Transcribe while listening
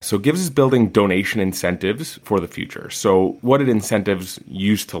So Gives is building donation incentives for the future. So what did incentives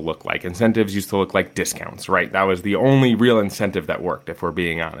used to look like? Incentives used to look like discounts, right? That was the only real incentive that worked, if we're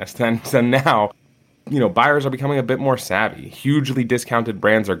being honest. And so now, buyers are becoming a bit more savvy. Hugely discounted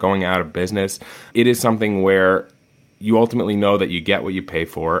brands are going out of business. It is something where you ultimately know that you get what you pay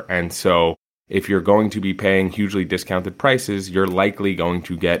for. And so if you're going to be paying hugely discounted prices, you're likely going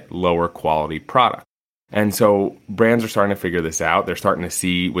to get lower quality product. And so brands are starting to figure this out. They're starting to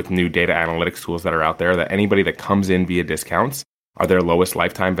see with new data analytics tools that are out there that anybody that comes in via discounts are their lowest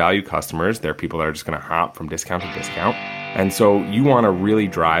lifetime value customers. They're people that are just going to hop from discount to discount. And so you want to really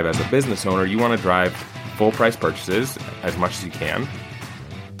drive, as a business owner, you want to drive full price purchases as much as you can.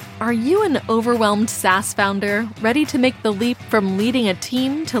 Are you an overwhelmed SaaS founder ready to make the leap from leading a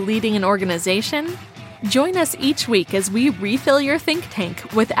team to leading an organization? Join us each week as we refill your think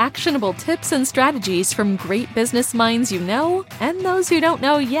tank with actionable tips and strategies from great business minds you know and those who don't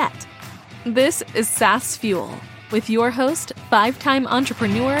know yet. This is SaaS Fuel with your host, 5-time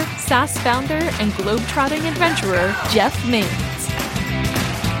entrepreneur, SaaS founder, and globetrotting adventurer, Jeff Mains.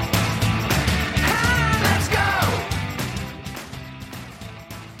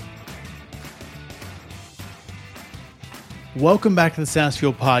 Welcome back to the SaaS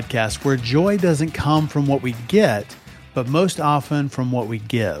Fuel podcast, where joy doesn't come from what we get, but most often from what we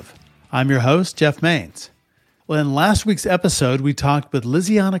give. I'm your host, Jeff Mains. Well, in last week's episode, we talked with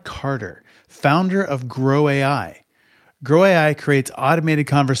Liziana Carter, founder of Grow AI. Grow AI creates automated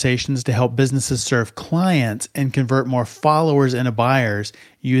conversations to help businesses serve clients and convert more followers into buyers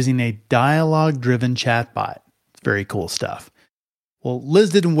using a dialogue-driven chatbot. It's very cool stuff. Well,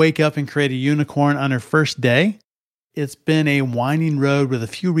 Liz didn't wake up and create a unicorn on her first day. It's been a winding road with a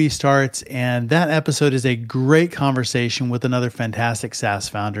few restarts, and that episode is a great conversation with another fantastic SaaS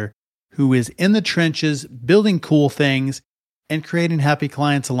founder who is in the trenches, building cool things, and creating happy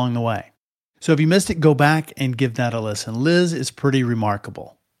clients along the way. So if you missed it, go back and give that a listen. Liz is pretty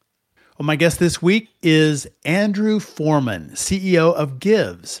remarkable. Well, my guest this week is Andrew Forman, CEO of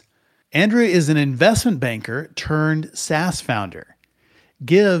Gives. Andrew is an investment banker turned SaaS founder.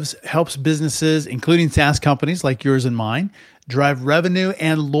 Gives helps businesses, including SaaS companies like yours and mine, drive revenue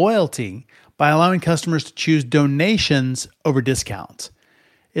and loyalty by allowing customers to choose donations over discounts.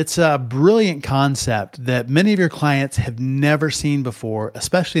 It's a brilliant concept that many of your clients have never seen before,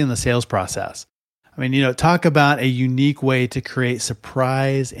 especially in the sales process. I mean, talk about a unique way to create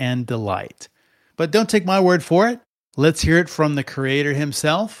surprise and delight. But don't take my word for it. Let's hear it from the creator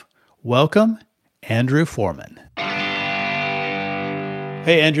himself. Welcome, Andrew Forman.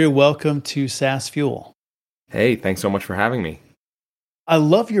 Hey, Andrew, welcome to SaaS Fuel. Hey, thanks so much for having me. I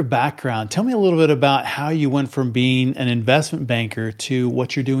love your background. Tell me a little bit about how you went from being an investment banker to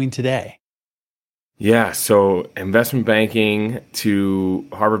what you're doing today. Yeah, so investment banking to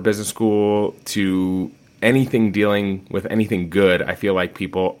Harvard Business School to anything dealing with anything good, I feel like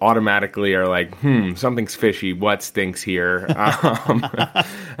people automatically are like, something's fishy. What stinks here?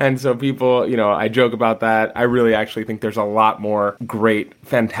 And so people, I joke about that. I really actually think there's a lot more great,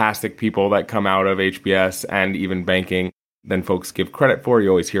 fantastic people that come out of HBS and even banking than folks give credit for. You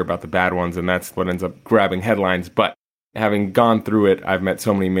always hear about the bad ones, and that's what ends up grabbing headlines. But having gone through it, I've met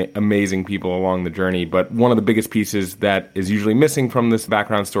so many amazing people along the journey. But one of the biggest pieces that is usually missing from this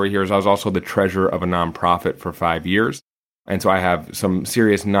background story here is I was also the treasurer of a nonprofit for 5 years. And so I have some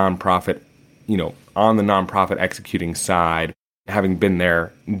serious nonprofit, on the nonprofit executing side, having been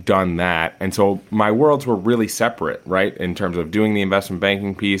there, done that. And so my worlds were really separate, right? In terms of doing the investment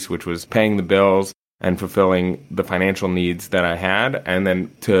banking piece, which was paying the bills and fulfilling the financial needs that I had, and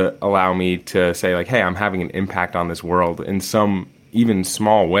then to allow me to say like, hey, I'm having an impact on this world in some even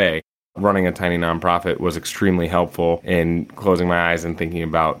small way. Running a tiny nonprofit was extremely helpful in closing my eyes and thinking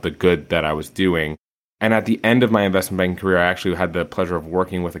about the good that I was doing. And at the end of my investment banking career, I actually had the pleasure of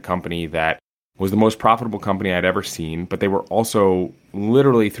working with a company that was the most profitable company I'd ever seen, but they were also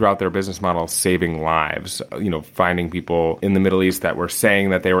literally throughout their business model saving lives, finding people in the Middle East that were saying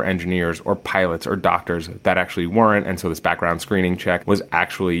that they were engineers or pilots or doctors that actually weren't. And so this background screening check was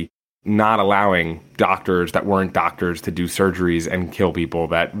actually not allowing doctors that weren't doctors to do surgeries and kill people,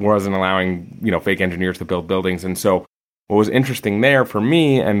 that wasn't allowing, fake engineers to build buildings. And so what was interesting there for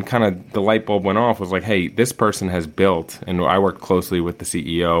me, and kind of the light bulb went off, was like, hey, this person has built, and I worked closely with the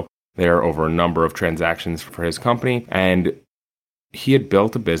CEO there over a number of transactions for his company. And he had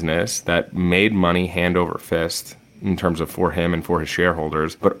built a business that made money hand over fist in terms of for him and for his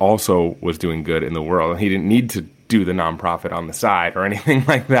shareholders, but also was doing good in the world. And he didn't need to do the nonprofit on the side or anything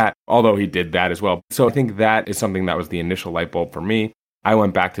like that, although he did that as well. So I think that is something that was the initial light bulb for me. I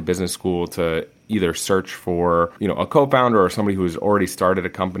went back to business school to, either search for, a co-founder or somebody who's already started a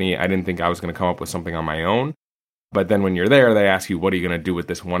company. I didn't think I was going to come up with something on my own. But then when you're there, they ask you, what are you going to do with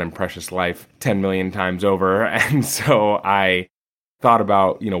this one and precious life 10 million times over? And so I thought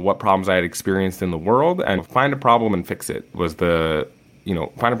about, what problems I had experienced in the world, and find a problem and fix it was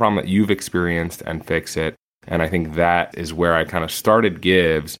find a problem that you've experienced and fix it. And I think that is where I kind of started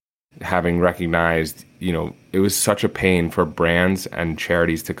Gives, having recognized, it was such a pain for brands and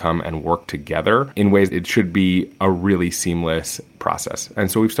charities to come and work together in ways it should be a really seamless process. And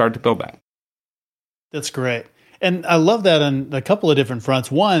so we've started to build that. That's great. And I love that on a couple of different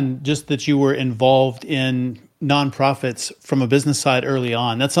fronts. One, just that you were involved in nonprofits from a business side early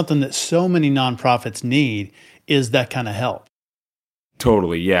on. That's something that so many nonprofits need, is that kind of help.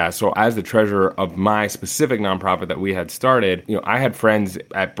 Totally, yeah. So as the treasurer of my specific nonprofit that we had started, I had friends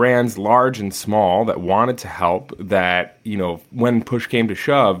at brands large and small that wanted to help, that, when push came to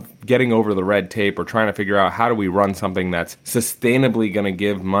shove, getting over the red tape or trying to figure out how do we run something that's sustainably going to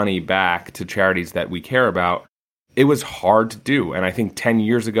give money back to charities that we care about, it was hard to do. And I think 10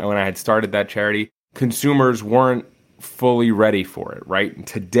 years ago when I had started that charity, consumers weren't fully ready for it, right?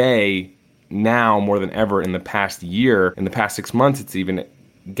 Today, now more than ever in the past year, in the past 6 months, it's even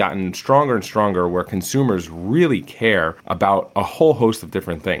gotten stronger and stronger, where consumers really care about a whole host of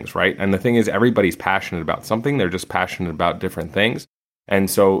different things, right? And the thing is, everybody's passionate about something. They're just passionate about different things. And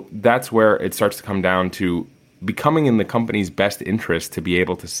so that's where it starts to come down to becoming in the company's best interest to be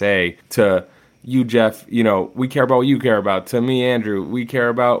able to say to you, Jeff, we care about what you care about. To me, Andrew, we care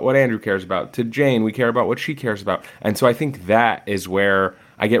about what Andrew cares about. To Jane, we care about what she cares about. And so I think that is where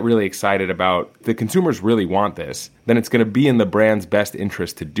I get really excited about the consumers really want this. Then it's going to be in the brand's best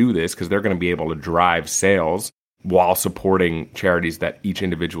interest to do this, because they're going to be able to drive sales while supporting charities that each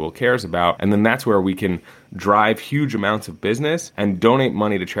individual cares about. And then that's where we can drive huge amounts of business and donate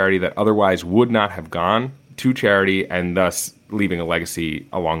money to charity that otherwise would not have gone to charity, and thus leaving a legacy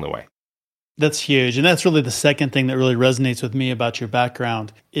along the way. That's huge. And that's really the second thing that really resonates with me about your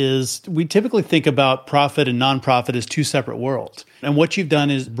background, is we typically think about profit and nonprofit as two separate worlds. And what you've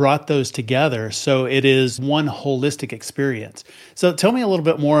done is brought those together, so it is one holistic experience. So tell me a little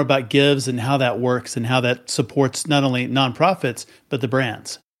bit more about Gives and how that works and how that supports not only nonprofits, but the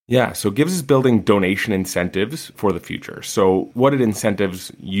brands. Yeah, so Gives is building donation incentives for the future. So what did incentives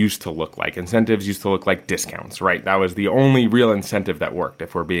used to look like? Incentives used to look like discounts, right? That was the only real incentive that worked,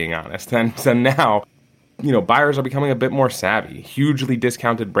 if we're being honest. And so now, buyers are becoming a bit more savvy. Hugely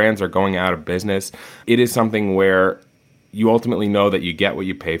discounted brands are going out of business. It is something where you ultimately know that you get what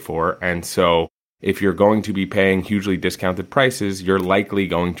you pay for. And so if you're going to be paying hugely discounted prices, you're likely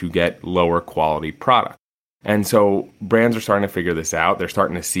going to get lower quality product. And so brands are starting to figure this out. They're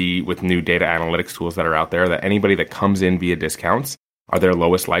starting to see, with new data analytics tools that are out there, that anybody that comes in via discounts are their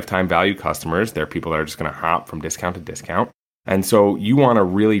lowest lifetime value customers. They're people that are just going to hop from discount to discount. And so you want to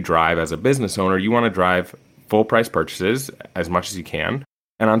really drive, as a business owner, you want to drive full price purchases as much as you can.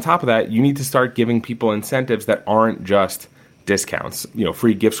 And on top of that, you need to start giving people incentives that aren't just discounts.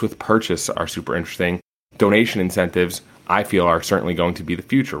 Free gifts with purchase are super interesting. Donation incentives, I feel, are certainly going to be the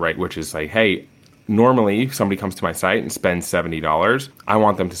future, right? Which is like, hey, normally, if somebody comes to my site and spends $70, I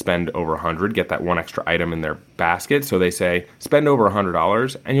want them to spend over $100, get that one extra item in their basket. So they say, spend over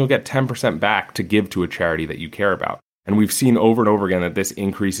 $100 and you'll get 10% back to give to a charity that you care about. And we've seen over and over again that this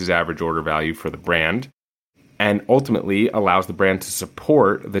increases average order value for the brand, and ultimately allows the brand to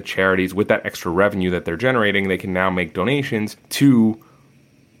support the charities with that extra revenue that they're generating. They can now make donations to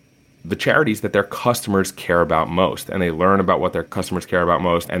the charities that their customers care about most, and they learn about what their customers care about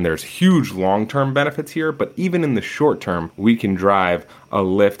most. And there's huge long-term benefits here, but even in the short term, we can drive a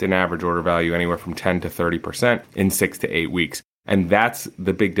lift in average order value anywhere from 10 to 30% in 6 to 8 weeks. And that's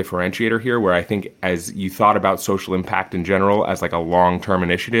the big differentiator here, where I think as you thought about social impact in general as like a long-term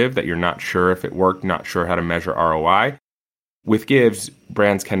initiative that you're not sure if it worked, not sure how to measure ROI, with Gives,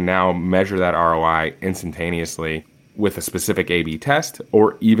 brands can now measure that ROI instantaneously with a specific A/B test,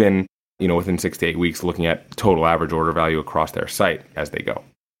 or even within 6 to 8 weeks, looking at total average order value across their site as they go.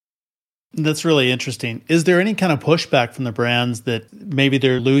 That's really interesting. Is there any kind of pushback from the brands that maybe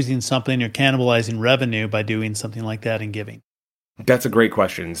they're losing something or cannibalizing revenue by doing something like that in giving? That's a great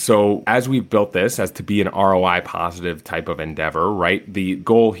question. So as we've built this as to be an ROI positive type of endeavor, right? The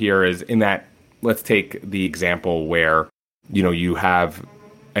goal here is in that, let's take the example where, you have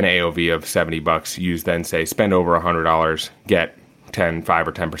an AOV of $70. You then say, spend over $100, get 5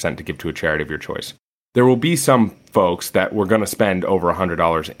 or 10% to give to a charity of your choice. There will be some folks that we're going to spend over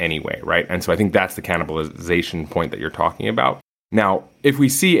 $100 anyway, right? And so I think that's the cannibalization point that you're talking about. Now, if we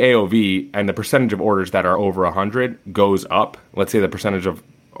see AOV and the percentage of orders that are over 100 goes up, let's say the percentage of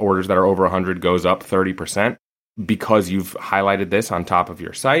orders that are over 100 goes up 30% because you've highlighted this on top of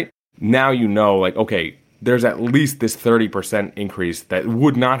your site. Now you know, like, okay, there's at least this 30% increase that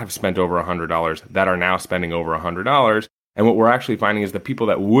would not have spent over $100 that are now spending over $100. And what we're actually finding is the people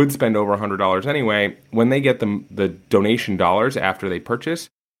that would spend over $100 anyway, when they get the donation dollars after they purchase,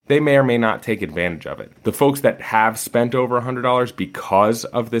 they may or may not take advantage of it. The folks that have spent over $100 because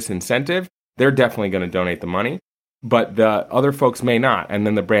of this incentive, they're definitely going to donate the money. But the other folks may not, and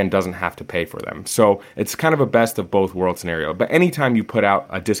then the brand doesn't have to pay for them. So it's kind of a best of both worlds scenario. But anytime you put out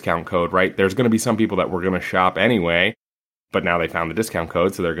a discount code, right, there's going to be some people that were going to shop anyway, but now they found the discount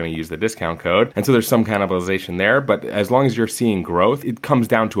code, so they're going to use the discount code. And so there's some cannibalization there. But as long as you're seeing growth, it comes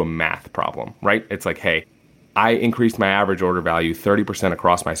down to a math problem, right? It's like, hey, I increased my average order value 30%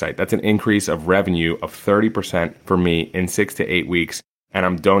 across my site. That's an increase of revenue of 30% for me in 6 to 8 weeks. And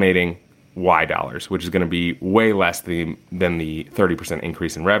I'm donating Y dollars, which is going to be way less than the 30%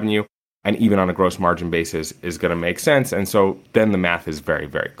 increase in revenue. And even on a gross margin basis is going to make sense. And so then the math is very,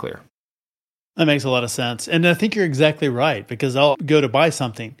 very clear. That makes a lot of sense. And I think you're exactly right, because I'll go to buy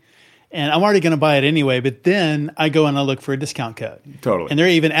something and I'm already going to buy it anyway, but then I go and I look for a discount code. Totally. And there are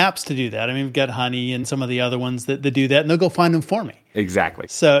even apps to do that. I mean, we've got Honey and some of the other ones that do that, and they'll go find them for me. Exactly.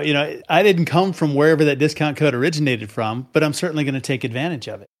 So, I didn't come from wherever that discount code originated from, but I'm certainly going to take advantage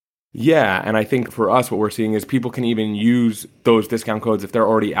of it. Yeah, and I think for us, what we're seeing is people can even use those discount codes. If they're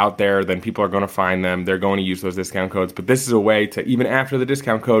already out there, then people are going to find them. They're going to use those discount codes. But this is a way to, even after the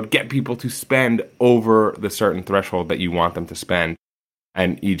discount code, get people to spend over the certain threshold that you want them to spend.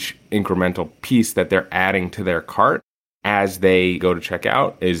 And each incremental piece that they're adding to their cart as they go to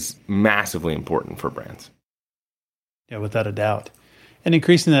checkout is massively important for brands. Yeah, without a doubt. And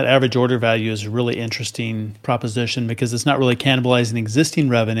increasing that average order value is a really interesting proposition because it's not really cannibalizing existing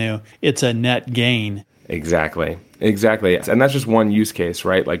revenue. It's a net gain. Exactly. And that's just one use case,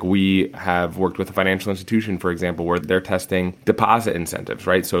 right? Like we have worked with a financial institution, for example, where they're testing deposit incentives,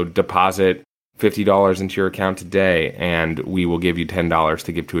 right? So deposit $50 into your account today, and we will give you $10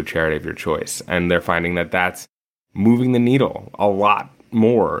 to give to a charity of your choice. And they're finding that that's moving the needle a lot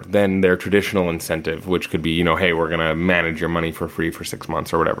more than their traditional incentive, which could be, hey, we're going to manage your money for free for 6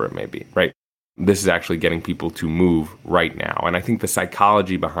 months or whatever it may be, right? This is actually getting people to move right now. And I think the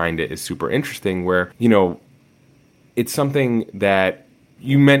psychology behind it is super interesting where, it's something that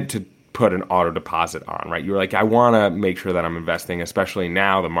you meant to put an auto deposit on, right? You're like, I want to make sure that I'm investing, especially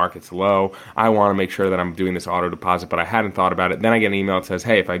now the market's low. I want to make sure that I'm doing this auto deposit, but I hadn't thought about it. Then I get an email that says,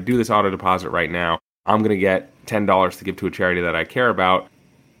 hey, if I do this auto deposit right now, I'm going to get $10 to give to a charity that I care about.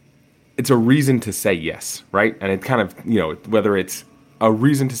 It's a reason to say yes, right? And it kind of, whether it's a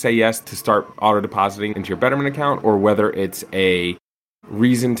reason to say yes to start auto depositing into your Betterment account, or whether it's a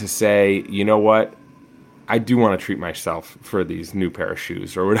reason to say, you know what, I do want to treat myself for these new pair of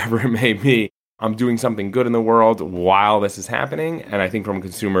shoes or whatever it may be. I'm doing something good in the world while this is happening. And I think from a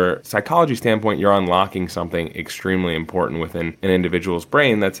consumer psychology standpoint, you're unlocking something extremely important within an individual's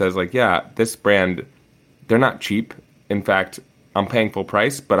brain that says like, yeah, this brand, they're not cheap. In fact, I'm paying full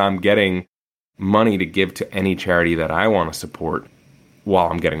price, but I'm getting money to give to any charity that I want to support while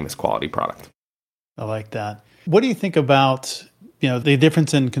I'm getting this quality product. I like that. What do you think about, the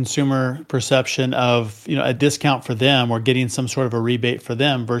difference in consumer perception of, a discount for them or getting some sort of a rebate for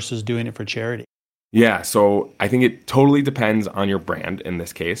them versus doing it for charity? Yeah, so I think it totally depends on your brand in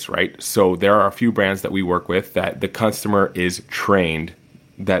this case, right? So there are a few brands that we work with that the customer is trained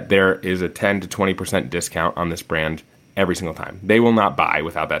that there is a 10 to 20% discount on this brand every single time. They will not buy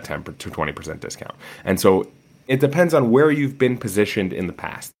without that 10 to 20% discount. And so it depends on where you've been positioned in the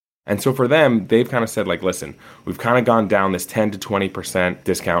past. And so for them, they've kind of said like, listen, we've kind of gone down this 10 to 20%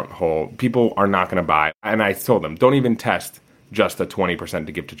 discount hole. People are not going to buy. And I told them, don't even test just a 20%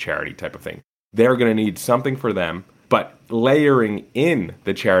 to give to charity type of thing. They're going to need something for them, but layering in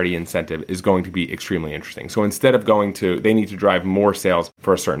the charity incentive is going to be extremely interesting. So instead of they need to drive more sales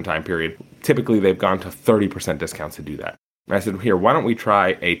for a certain time period. Typically, they've gone to 30% discounts to do that. And I said, here, why don't we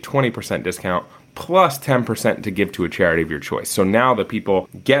try a 20% discount plus 10% to give to a charity of your choice. So now the people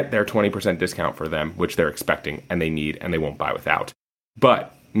get their 20% discount for them, which they're expecting and they need, and they won't buy without.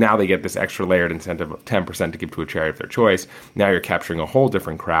 But now they get this extra layered incentive of 10% to give to a charity of their choice. Now you're capturing a whole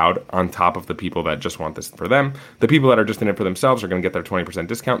different crowd on top of the people that just want this for them. The people that are just in it for themselves are going to get their 20%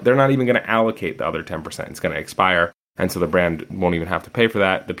 discount. They're not even going to allocate the other 10%. It's going to expire. And so the brand won't even have to pay for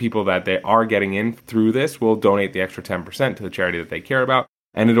that. The people that they are getting in through this will donate the extra 10% to the charity that they care about.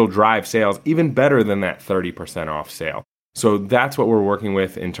 And it'll drive sales even better than that 30% off sale. So that's what we're working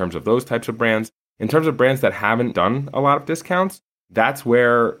with in terms of those types of brands. In terms of brands that haven't done a lot of discounts, that's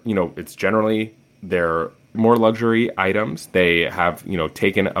where, it's generally they're more luxury items. They have,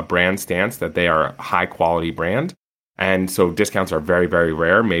 taken a brand stance that they are a high quality brand. And so discounts are very, very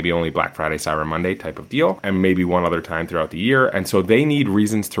rare, maybe only Black Friday, Cyber Monday type of deal, and maybe one other time throughout the year. And so they need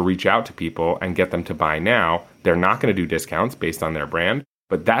reasons to reach out to people and get them to buy now. They're not going to do discounts based on their brand.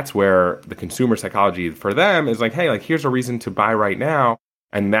 But that's where the consumer psychology for them is like, hey, like, here's a reason to buy right now.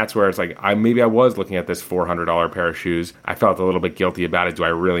 And that's where it's like, maybe I was looking at this $400 pair of shoes. I felt a little bit guilty about it. Do I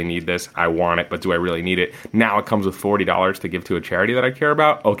really need this? I want it, but do I really need it? Now it comes with $40 to give to a charity that I care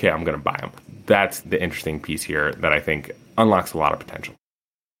about. Okay, I'm going to buy them. That's the interesting piece here that I think unlocks a lot of potential.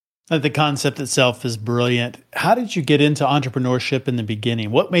 The concept itself is brilliant. How did you get into entrepreneurship in the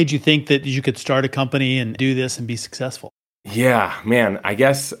beginning? What made you think that you could start a company and do this and be successful? Yeah, man, I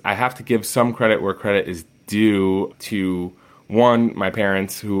guess I have to give some credit where credit is due to, one, my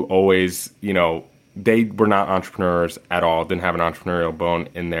parents, who always, they were not entrepreneurs at all, didn't have an entrepreneurial bone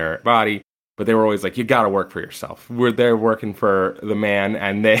in their body, but they were always like, you got to work for yourself. We're there working for the man,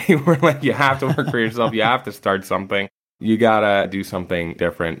 and they were like, you have to work for yourself. You have to start something. You got to do something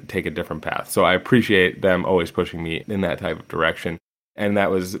different, take a different path. So I appreciate them always pushing me in that type of direction. And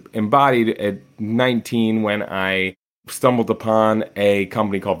that was embodied at 19 when I stumbled upon a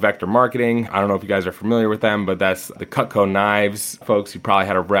company called Vector Marketing. I don't know if you guys are familiar with them, but that's the Cutco knives folks. You probably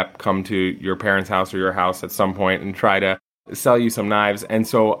had a rep come to your parents' house or your house at some point and try to sell you some knives. And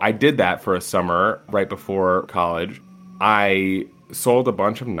so I did that for a summer right before college. I sold a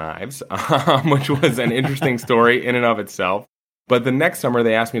bunch of knives, which was an interesting story in and of itself. But the next summer,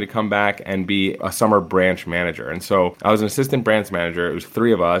 they asked me to come back and be a summer branch manager. And so I was an assistant branch manager. It was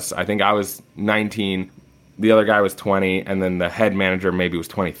 3 of us. I think I was 19. The other guy was 20, and then the head manager maybe was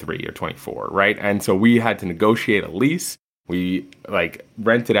 23 or 24, right? And so we had to negotiate a lease. We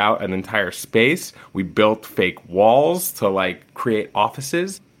rented out an entire space. We built fake walls to create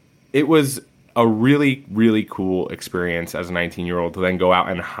offices. It was a really, really cool experience as a 19-year-old to then go out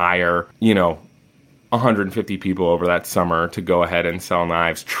and hire, 150 people over that summer to go ahead and sell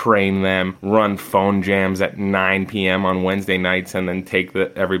knives, train them, run phone jams at 9 p.m. on Wednesday nights, and then take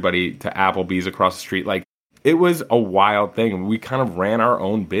everybody to Applebee's across the street. It was a wild thing. We kind of ran our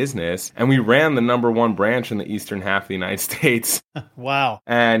own business, and we ran the number 1 branch in the eastern half of the United States. Wow.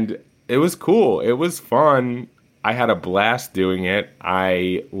 And it was cool. It was fun. I had a blast doing it.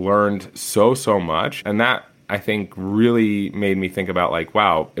 I learned so much. And that, I think, really made me think about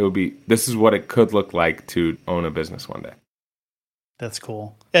wow, this is what it could look like to own a business one day. That's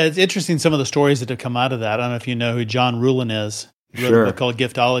cool. Yeah, it's interesting, some of the stories that have come out of that. I don't know if you know who John Rulin is. He wrote a book called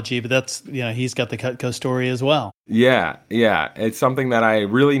Giftology, but that's, he's got the Cutco story as well. Yeah. It's something that I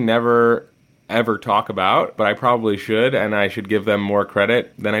really never, ever talk about, but I probably should, and I should give them more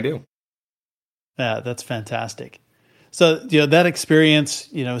credit than I do. Yeah, that's fantastic. So, that experience,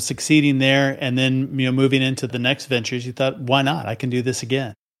 succeeding there and then, moving into the next ventures, you thought, why not? I can do this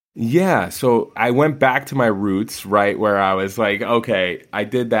again. Yeah, so I went back to my roots, right, where I was like, okay, I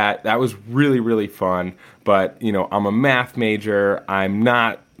did that. That was really, really fun. But, I'm a math major. I'm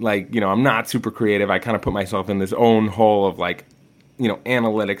not I'm not super creative. I kind of put myself in this own hole of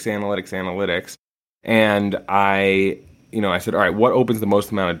analytics. And I said, all right, what opens the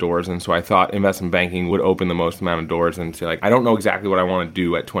most amount of doors? And so I thought investment banking would open the most amount of doors, and say, I don't know exactly what I want to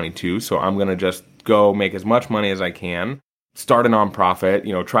do at 22, so I'm going to just go make as much money as I can, start a nonprofit,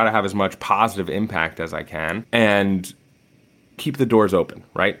 try to have as much positive impact as I can, and keep the doors open,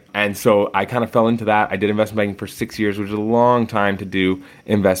 right? And so I kind of fell into that. I did investment banking for 6 years, which is a long time to do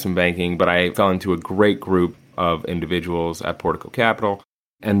investment banking, but I fell into a great group of individuals at Portico Capital.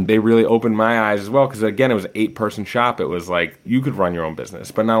 And they really opened my eyes as well, because again, it was an 8-person shop. It was you could run your own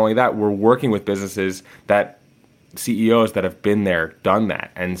business. But not only that, we're working with businesses that CEOs that have been there, done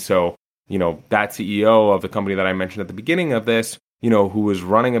that. And so, that CEO of the company that I mentioned at the beginning of this, who was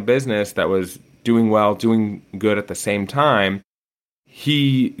running a business that was doing well, doing good at the same time,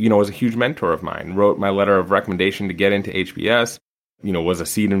 he, was a huge mentor of mine, wrote my letter of recommendation to get into HBS, was a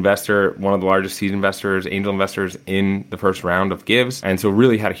seed investor, one of the largest seed investors, angel investors in the first round of Gives, and so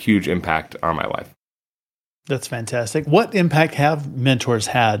really had a huge impact on my life. That's fantastic. What impact have mentors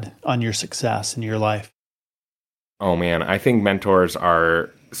had on your success in your life? Oh man, I think mentors are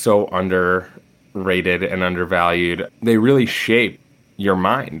so underrated and undervalued. They really shape your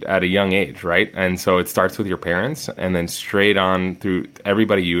mind at a young age, right? And so it starts with your parents and then straight on through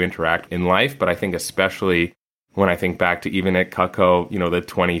everybody you interact in life. But I think especially when I think back to even at Cutco, the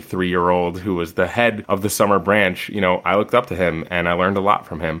 23-year-old who was the head of the summer branch, I looked up to him and I learned a lot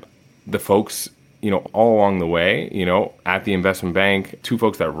from him. The folks, all along the way, at the investment bank, 2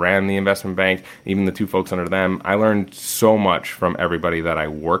 folks that ran the investment bank, even the 2 folks under them, I learned so much from everybody that I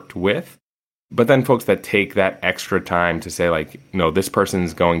worked with. But then folks that take that extra time to say like, no, this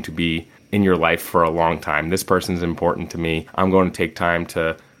person's going to be in your life for a long time. This person's important to me. I'm going to take time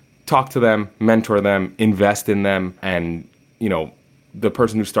to talk to them, mentor them, invest in them. And, the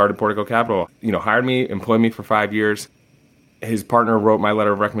person who started Portico Capital, hired me, employed me for 5 years. His partner wrote my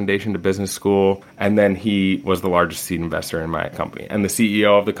letter of recommendation to business school, and then he was the largest seed investor in my company. And the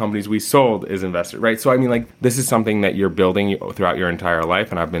CEO of the companies we sold is invested, right? So, this is something that you're building throughout your entire life,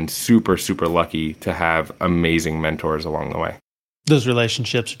 and I've been super, super lucky to have amazing mentors along the way. Those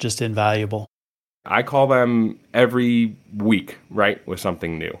relationships are just invaluable. I call them every week, right, with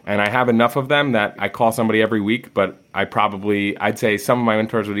something new. And I have enough of them that I call somebody every week, but I'd say some of my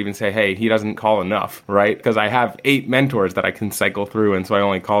mentors would even say, hey, he doesn't call enough, right? Because I have 8 mentors that I can cycle through, and so I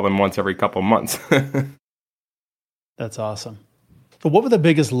only call them once every couple months. That's awesome. But what were the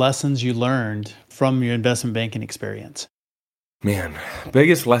biggest lessons you learned from your investment banking experience? Man,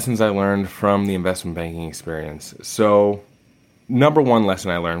 biggest lessons I learned from the investment banking experience. So, number one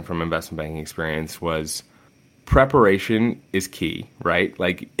lesson I learned from investment banking experience was preparation is key, right?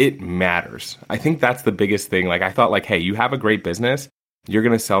 Like, it matters. I think that's the biggest thing. Like, I thought like, hey, you have a great business, you're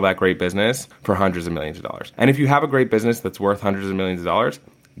going to sell that great business for hundreds of millions of dollars. And if you have a great business that's worth hundreds of millions of dollars,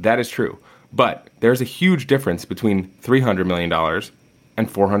 that is true. But there's a huge difference between $300 million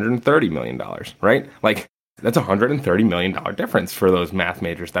and $430 million, right? Like, that's a $130 million difference for those math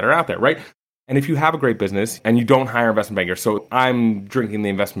majors that are out there, right? And if you have a great business and you don't hire investment bankers, so I'm drinking the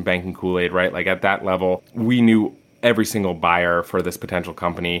investment banking Kool-Aid, right? Like at that level, we knew every single buyer for this potential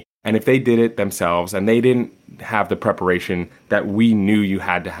company. And if they did it themselves and they didn't have the preparation that we knew you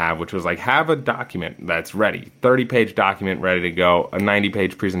had to have, which was like have a document that's ready, 30-page document ready to go, a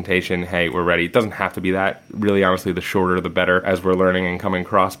 90-page presentation, hey, we're ready. It doesn't have to be that. Really, honestly, the shorter, the better as we're learning and coming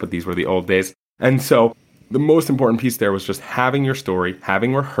across, but these were the old days. And so the most important piece there was just having your story,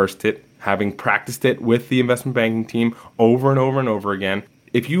 having rehearsed it, having practiced it with the investment banking team over and over and over again.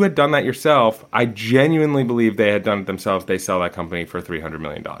 If you had done that yourself, I genuinely believe they had done it themselves. They sell that company for $300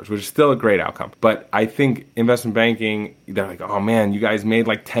 million, which is still a great outcome. But I think investment banking, they're like, oh man, you guys made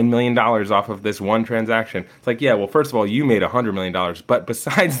like $10 million off of this one transaction. It's like, yeah, well, first of all, you made $100 million. But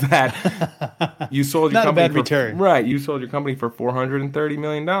besides that, you sold your company return. Right, you sold your company for $430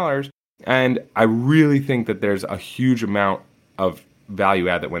 million. And I really think that there's a huge amount of value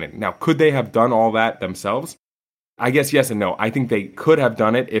add that went in. Now, could they have done all that themselves? I guess yes and no. I think they could have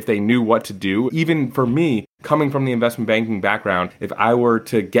done it if they knew what to do. Even for me, coming from the investment banking background, if I were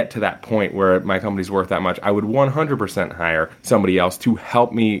to get to that point where my company's worth that much, I would 100% hire somebody else to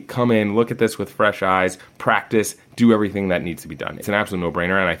help me come in, look at this with fresh eyes, practice, do everything that needs to be done. It's an absolute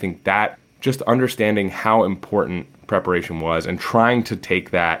no-brainer, and I think that just understanding how important preparation was and trying to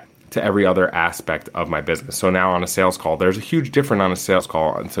take that to every other aspect of my business. So now on a sales call, there's a huge difference on a sales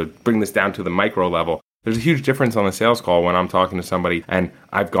call. And so bring this down to the micro level. There's a huge difference on the sales call when I'm talking to somebody and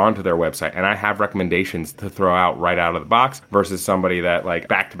I've gone to their website and I have recommendations to throw out right out of the box versus somebody that like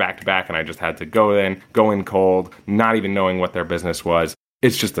back to back to back and I just had to go in cold, not even knowing what their business was.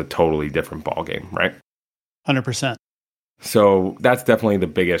 It's just a totally different ballgame, right? 100%. So that's definitely the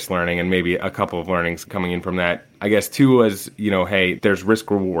biggest learning, and maybe a couple of learnings coming in from that. I guess 2 was, hey, there's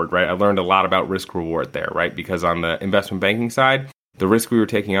risk reward, right? I learned a lot about risk reward there, right? Because on the investment banking side, the risk we were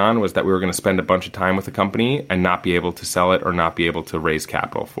taking on was that we were going to spend a bunch of time with the company and not be able to sell it or not be able to raise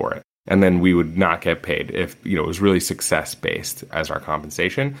capital for it. And then we would not get paid if, it was really success-based as our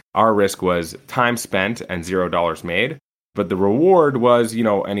compensation. Our risk was time spent and $0 made. But the reward was,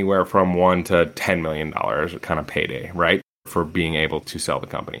 anywhere from $1 to $10 million kind of payday, right? For being able to sell the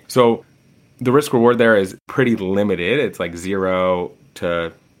company. So the risk reward there is pretty limited. It's like 0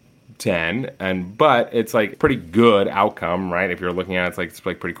 to 10, but it's like pretty good outcome, right? If you're looking at it, it's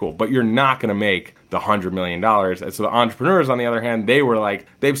like pretty cool. But you're not going to make the $100 million. And so the entrepreneurs, on the other hand, they were like,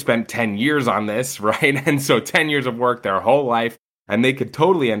 they've spent 10 years on this, right? And so 10 years of work, their whole life, and they could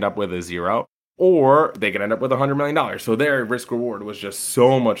totally end up with a 0. Or they could end up with $100 million. So their risk reward was just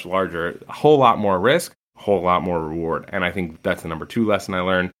so much larger, a whole lot more risk, a whole lot more reward. And I think that's the number 2 lesson I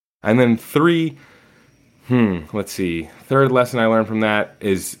learned. And then 3, let's see. Third lesson I learned from that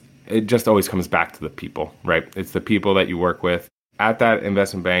is it just always comes back to the people, right? It's the people that you work with. At that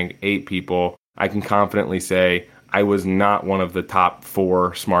investment bank, 8 people, I can confidently say I was not one of the top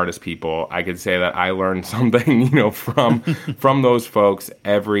 4 smartest people. I could say that I learned something, from those folks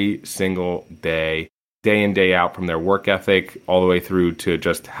every single day in, day out, from their work ethic all the way through to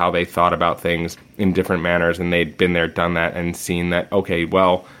just how they thought about things in different manners. And they'd been there, done that, and seen that, okay,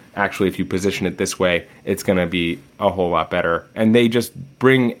 well, actually, if you position it this way, it's going to be a whole lot better. And they just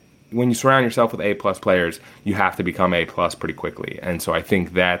bring when you surround yourself with A-plus players, you have to become A-plus pretty quickly. And so I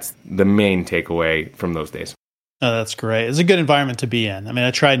think that's the main takeaway from those days. Oh, that's great. It's a good environment to be in. I mean,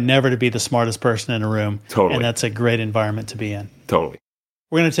 I try never to be the smartest person in a room. Totally. And that's a great environment to be in. Totally.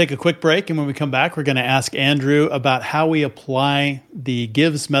 We're going to take a quick break. And when we come back, we're going to ask Andrew about how we apply the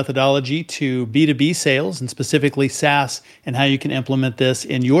GIVES methodology to B2B sales and specifically SaaS, and how you can implement this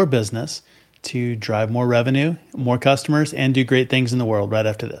in your business to drive more revenue, more customers, and do great things in the world right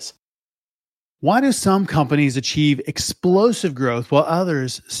after this. Why do some companies achieve explosive growth while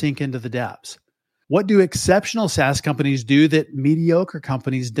others sink into the depths? What do exceptional SaaS companies do that mediocre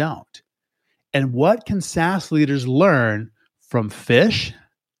companies don't? And what can SaaS leaders learn from fish?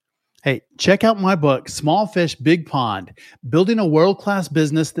 Hey, check out my book, Small Fish, Big Pond, Building a World-Class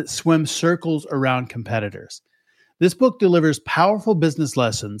Business That Swims Circles Around Competitors. This book delivers powerful business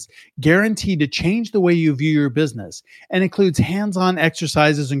lessons guaranteed to change the way you view your business, and includes hands-on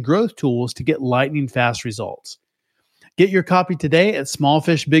exercises and growth tools to get lightning-fast results. Get your copy today at Small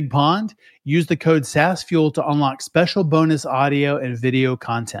Fish Big Pond. Use the code SaaSFuel to unlock special bonus audio and video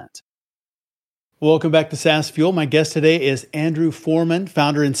content. Welcome back to SaaS Fuel. My guest today is Andrew Forman,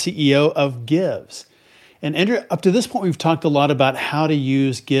 founder and CEO of GIVES. And Andrew, up to this point, we've talked a lot about how to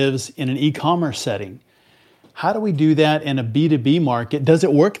use GIVES in an e-commerce setting. How do we do that in a B2B market? Does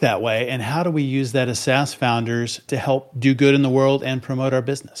it work that way? And how do we use that as SaaS founders to help do good in the world and promote our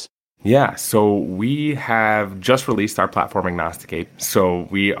business? Yeah, so we have just released our platform agnostic app. So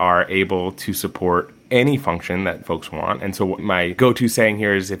we are able to support any function that folks want. And so my go-to saying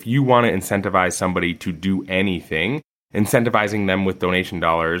here is, if you want to incentivize somebody to do anything, incentivizing them with donation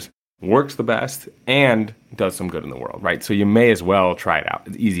dollars works the best and does some good in the world, right? So you may as well try it out.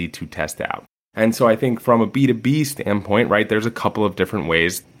 It's easy to test out. And so I think from a B2B standpoint, right, there's a couple of different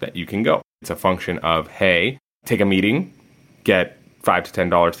ways that you can go. It's a function of, hey, take a meeting, get $5 to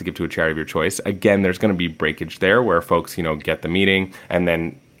 $10 to give to a charity of your choice. Again, there's going to be breakage there where folks, get the meeting, and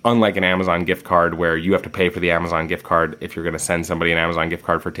then unlike an Amazon gift card where you have to pay for the Amazon gift card if you're going to send somebody an Amazon gift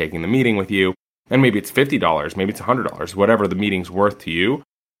card for taking the meeting with you, and maybe it's $50, maybe it's $100, whatever the meeting's worth to you,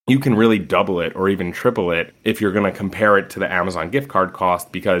 you can really double it or even triple it if you're going to compare it to the Amazon gift card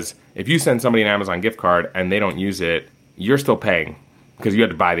cost, because if you send somebody an Amazon gift card and they don't use it, you're still paying because you had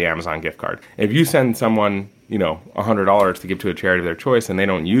to buy the Amazon gift card. If you send someone, $100 to give to a charity of their choice and they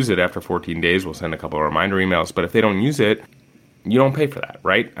don't use it after 14 days, we'll send a couple of reminder emails. But if they don't use it, you don't pay for that,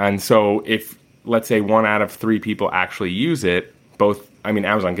 right? And so if, let's say, 1 out of 3 people actually use it,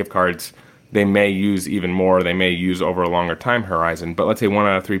 Amazon gift cards, they may use even more, they may use over a longer time horizon. But let's say 1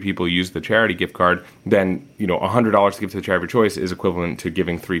 out of 3 people use the charity gift card, then, $100 to give to the charity of your choice is equivalent to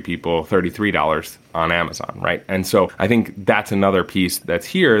giving 3 people $33 on Amazon, right? And so I think that's another piece that's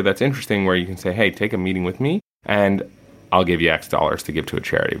here that's interesting, where you can say, hey, take a meeting with me and I'll give you X dollars to give to a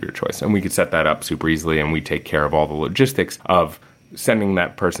charity of your choice. And we could set that up super easily, and we take care of all the logistics of sending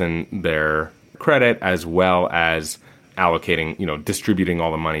that person their credit, as well as allocating, distributing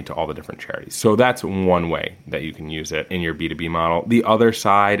all the money to all the different charities. So that's one way that you can use it in your B2B model. The other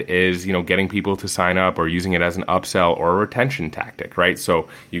side is, getting people to sign up or using it as an upsell or a retention tactic, right? So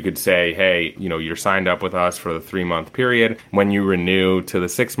you could say, hey, you're signed up with us for the 3-month period. When you renew to the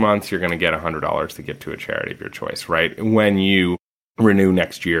 6 months, you're going to get $100 to give to a charity of your choice, right? When you renew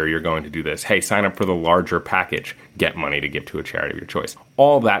next year, you're going to do this. Hey, sign up for the larger package, get money to give to a charity of your choice.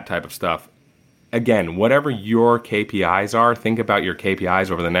 All that type of stuff. Again, whatever your KPIs are, think about your KPIs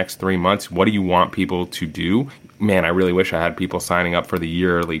over the next 3 months. What do you want people to do? Man, I really wish I had people signing up for the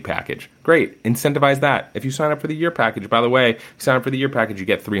yearly package. Great, incentivize that. If you sign up for the year package, by the way, if you sign up for the year package, you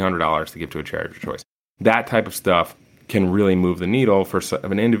get $300 to give to a charity of your choice. That type of stuff can really move the needle for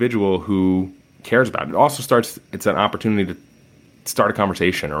an individual who cares about it. It also it's an opportunity to start a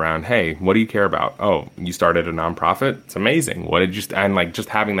conversation around, hey, what do you care about? Oh, you started a nonprofit? It's amazing. Just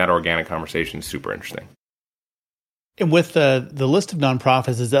having that organic conversation is super interesting. And with the list of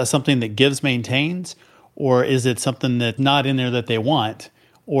nonprofits, is that something that GIVES maintains, or is it something that's not in there that they want?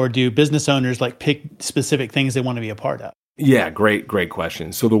 Or do business owners pick specific things they want to be a part of? Yeah, great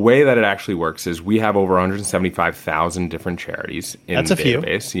question. So the way that it actually works is we have over 175,000 different charities in the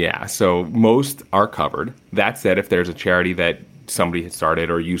database. Yeah, so most are covered. That said, if there's a charity that somebody had started,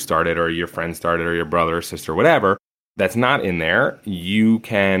 or you started, or your friend started, or your brother or sister, whatever, that's not in there, you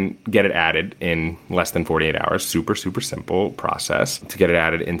can get it added in less than 48 hours. Super, super simple process to get it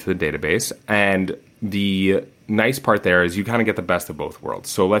added into the database. And the nice part there is you kind of get the best of both worlds.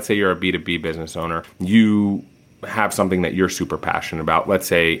 So let's say you're a B2B business owner. You have something that you're super passionate about. Let's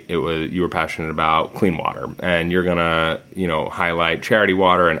say you were passionate about clean water, and you're gonna, highlight Charity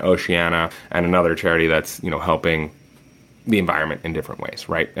Water and Oceana and another charity that's, helping the environment in different ways,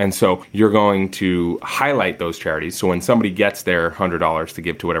 right? And so you're going to highlight those charities. So when somebody gets their $100 to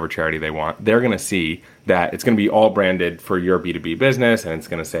give to whatever charity they want, they're going to see that it's going to be all branded for your B2B business. And it's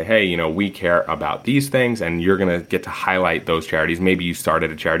going to say, hey, we care about these things. And you're going to get to highlight those charities. Maybe you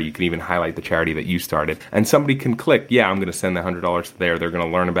started a charity. You can even highlight the charity that you started. And somebody can click, yeah, I'm going to send the $100 there. They're going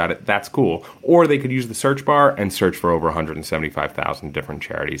to learn about it. That's cool. Or they could use the search bar and search for over 175,000 different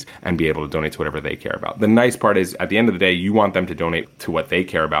charities and be able to donate to whatever they care about. The nice part is, at the end of the day, you want them to donate to what they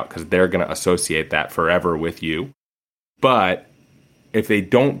care about because they're going to associate that forever with you. But if they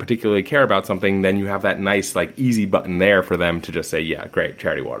don't particularly care about something, then you have that nice, easy button there for them to just say, yeah, great,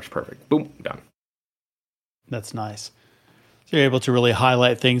 charity water's perfect. Boom, done. That's nice. So you're able to really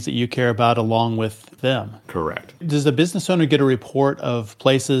highlight things that you care about along with them. Correct. Does the business owner get a report of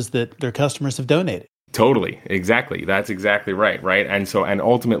places that their customers have donated? Totally. Exactly. That's exactly right. Right. And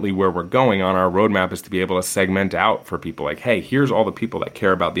ultimately where we're going on our roadmap is to be able to segment out for people like, hey, here's all the people that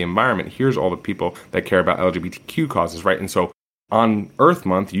care about the environment. Here's all the people that care about LGBTQ causes. Right. And so on Earth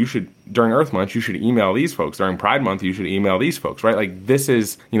Month, during Earth Month, you should email these folks. During Pride Month, you should email these folks, right? This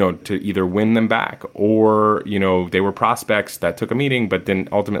is, to either win them back or, they were prospects that took a meeting, but then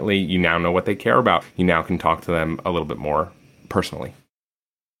ultimately you now know what they care about. You now can talk to them a little bit more personally.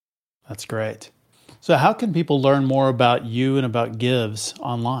 That's great. So how can people learn more about you and about Gives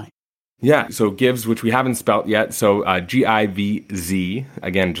online? Yeah, so Gives, which we haven't spelt yet, so Givz,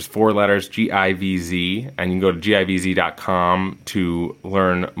 again, just 4 letters, Givz, and you can go to givz.com to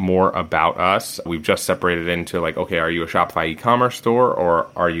learn more about us. We've just separated into okay, are you a Shopify e-commerce store or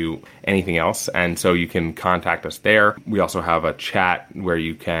are you anything else? And so you can contact us there. We also have a chat where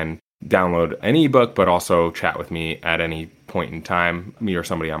you can download an ebook, but also chat with me at any point in time, me or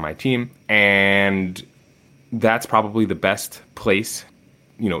somebody on my team. And that's probably the best place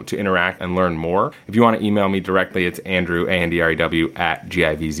to interact and learn more. If you want to email me directly, it's Andrew, ANDREW,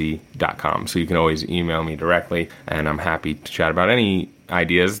 @givz.com. So you can always email me directly, and I'm happy to chat about any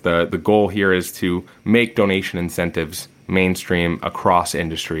ideas. The goal here is to make donation incentives mainstream across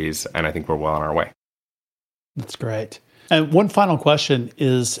industries, and I think we're well on our way. That's great. And one final question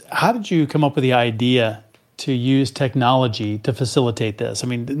is, how did you come up with the idea to use technology to facilitate this? I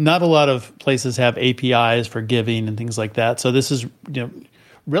mean, not a lot of places have APIs for giving and things like that. So this is,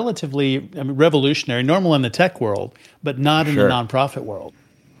 relatively revolutionary, normal in the tech world, but not in the nonprofit world.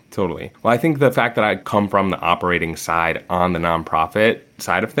 Totally. Well, I think the fact that I come from the operating side on the nonprofit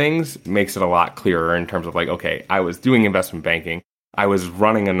side of things makes it a lot clearer in terms of okay, I was doing investment banking. I was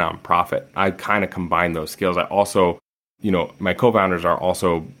running a nonprofit. I kind of combined those skills. I also, my co-founders are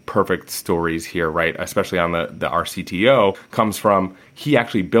also perfect stories here, right? Especially on our CTO comes from, he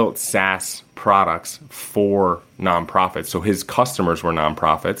actually built SaaS products for nonprofits. So his customers were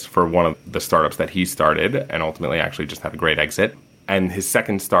nonprofits for one of the startups that he started and ultimately actually just had a great exit. And his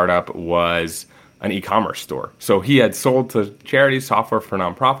second startup was an e-commerce store. So he had sold to charities software for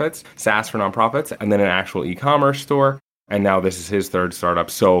nonprofits, SaaS for nonprofits, and then an actual e-commerce store. And now this is his third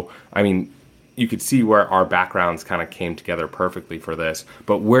startup. So, you could see where our backgrounds kind of came together perfectly for this.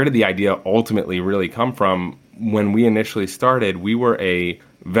 But where did the idea ultimately really come from? When we initially started, we were a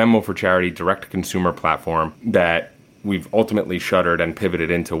Venmo for Charity direct-to-consumer platform that we've ultimately shuttered and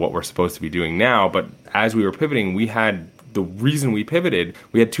pivoted into what we're supposed to be doing now. But as we were pivoting, we had 2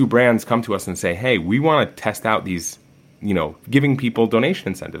 brands come to us and say, hey, we want to test out these, giving people donation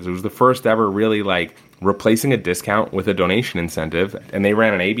incentives. It was the first ever really replacing a discount with a donation incentive. And they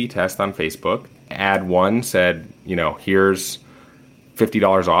ran an A/B test on Facebook. Ad 1 said, here's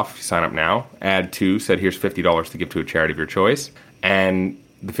 $50 off if you sign up now. Ad 2 said, here's $50 to give to a charity of your choice. And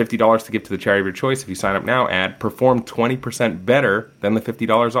the $50 to give to the charity of your choice if you sign up now ad performed 20% better than the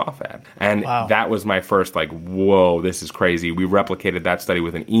 $50 off ad. And wow, that was my first whoa, this is crazy. We replicated that study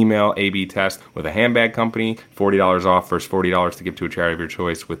with an email A/B test with a handbag company, $40 off versus $40 to give to a charity of your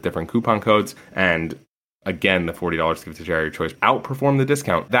choice with different coupon codes. And again, the $40 to give to a charity of your choice outperformed the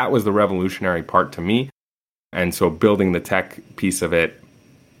discount. That was the revolutionary part to me. And so building the tech piece of it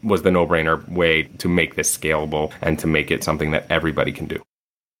was the no-brainer way to make this scalable and to make it something that everybody can do.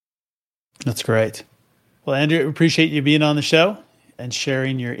 That's great. Well, Andrew, appreciate you being on the show and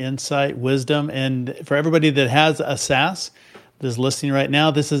sharing your insight, wisdom. And for everybody that has a SaaS that is listening right now,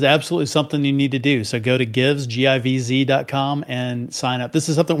 this is absolutely something you need to do. So go to givz.com and sign up. This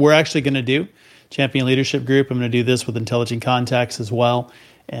is something we're actually going to do. Champion Leadership Group. I'm going to do this with Intelligent Contacts as well.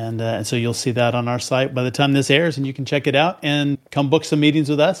 And so you'll see that on our site by the time this airs, and you can check it out and come book some meetings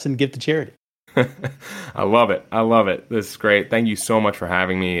with us and give to charity. I love it. I love it. This is great. Thank you so much for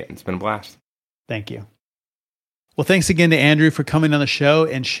having me. It's been a blast. Thank you. Well, thanks again to Andrew for coming on the show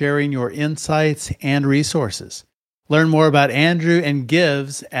and sharing your insights and resources. Learn more about Andrew and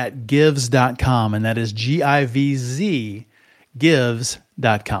Gives at gives.com, and that is Givz,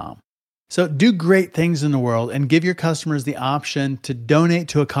 gives.com. So do great things in the world and give your customers the option to donate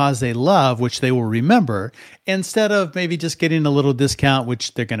to a cause they love, which they will remember, instead of maybe just getting a little discount,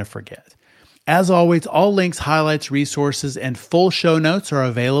 which they're going to forget. As always, all links, highlights, resources, and full show notes are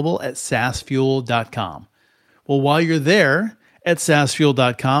available at sassfuel.com. Well, while you're there at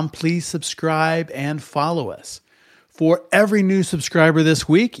sassfuel.com, please subscribe and follow us. For every new subscriber this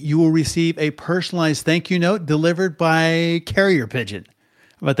week, you will receive a personalized thank you note delivered by carrier pigeon.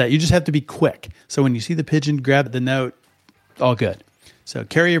 How about that? You just have to be quick. So when you see the pigeon, grab the note, all good. So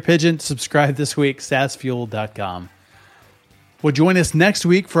carrier pigeon, subscribe this week, sassfuel.com. Well, join us next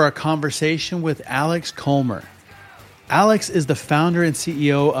week for our conversation with Alex Colmer. Alex is the founder and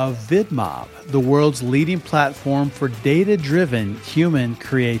CEO of VidMob, the world's leading platform for data-driven human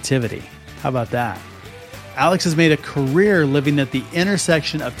creativity. How about that? Alex has made a career living at the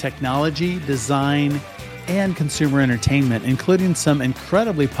intersection of technology, design, and consumer entertainment, including some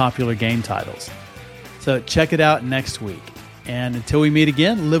incredibly popular game titles. So check it out next week. And until we meet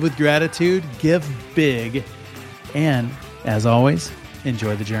again, live with gratitude, give big, and as always,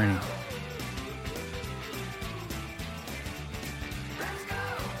 enjoy the journey.